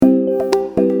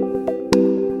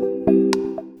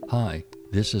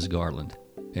This is Garland,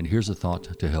 and here's a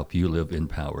thought to help you live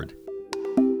empowered.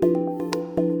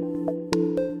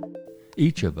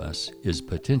 Each of us is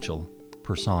potential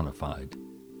personified.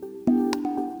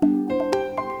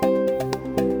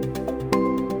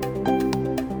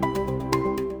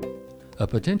 A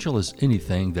potential is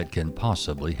anything that can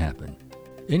possibly happen,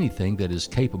 anything that is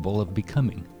capable of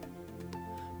becoming.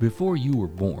 Before you were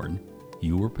born,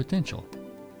 you were potential.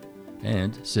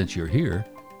 And since you're here,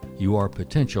 you are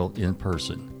potential in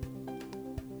person.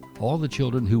 All the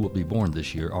children who will be born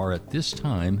this year are at this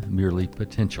time merely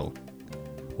potential.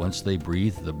 Once they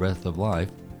breathe the breath of life,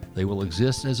 they will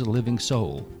exist as a living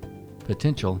soul,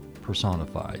 potential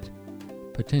personified,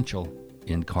 potential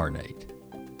incarnate.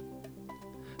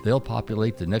 They'll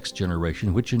populate the next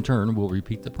generation, which in turn will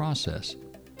repeat the process.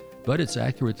 But it's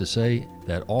accurate to say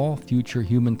that all future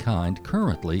humankind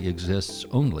currently exists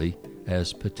only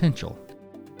as potential.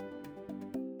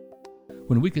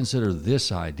 When we consider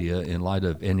this idea in light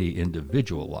of any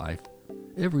individual life,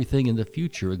 everything in the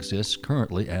future exists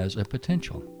currently as a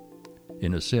potential.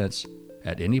 In a sense,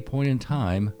 at any point in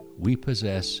time, we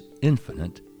possess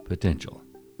infinite potential,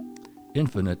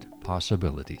 infinite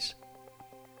possibilities.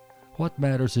 What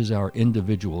matters is our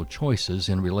individual choices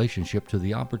in relationship to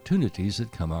the opportunities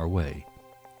that come our way.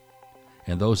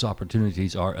 And those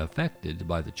opportunities are affected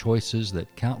by the choices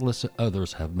that countless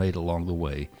others have made along the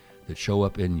way that show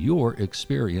up in your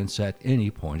experience at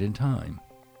any point in time.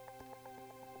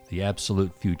 The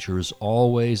absolute future is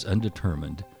always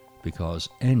undetermined because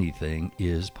anything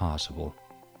is possible.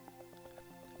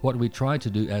 What we try to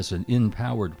do as an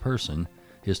empowered person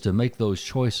is to make those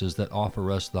choices that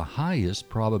offer us the highest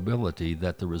probability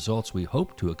that the results we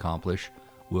hope to accomplish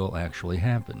will actually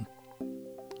happen.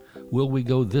 Will we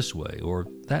go this way or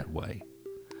that way?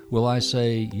 Will I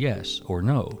say yes or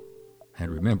no?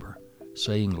 And remember,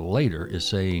 saying later is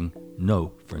saying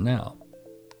no for now.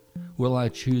 Will I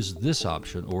choose this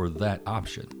option or that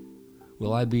option?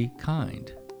 Will I be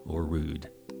kind or rude?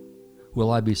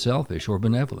 Will I be selfish or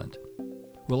benevolent?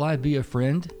 Will I be a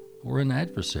friend or an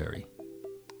adversary?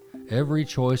 Every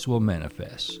choice will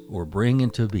manifest or bring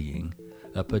into being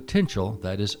a potential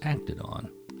that is acted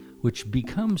on, which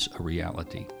becomes a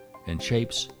reality and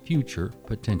shapes future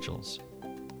potentials.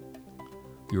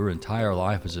 Your entire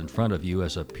life is in front of you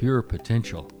as a pure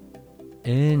potential.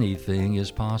 Anything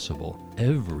is possible.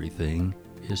 Everything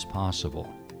is possible.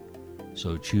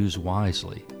 So choose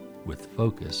wisely with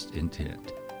focused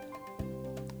intent.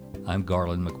 I'm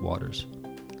Garland McWaters,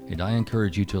 and I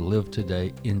encourage you to live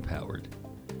today empowered.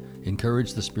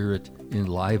 Encourage the spirit,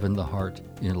 enliven the heart,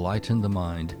 enlighten the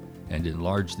mind, and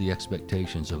enlarge the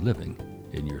expectations of living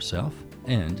in yourself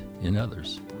and in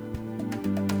others.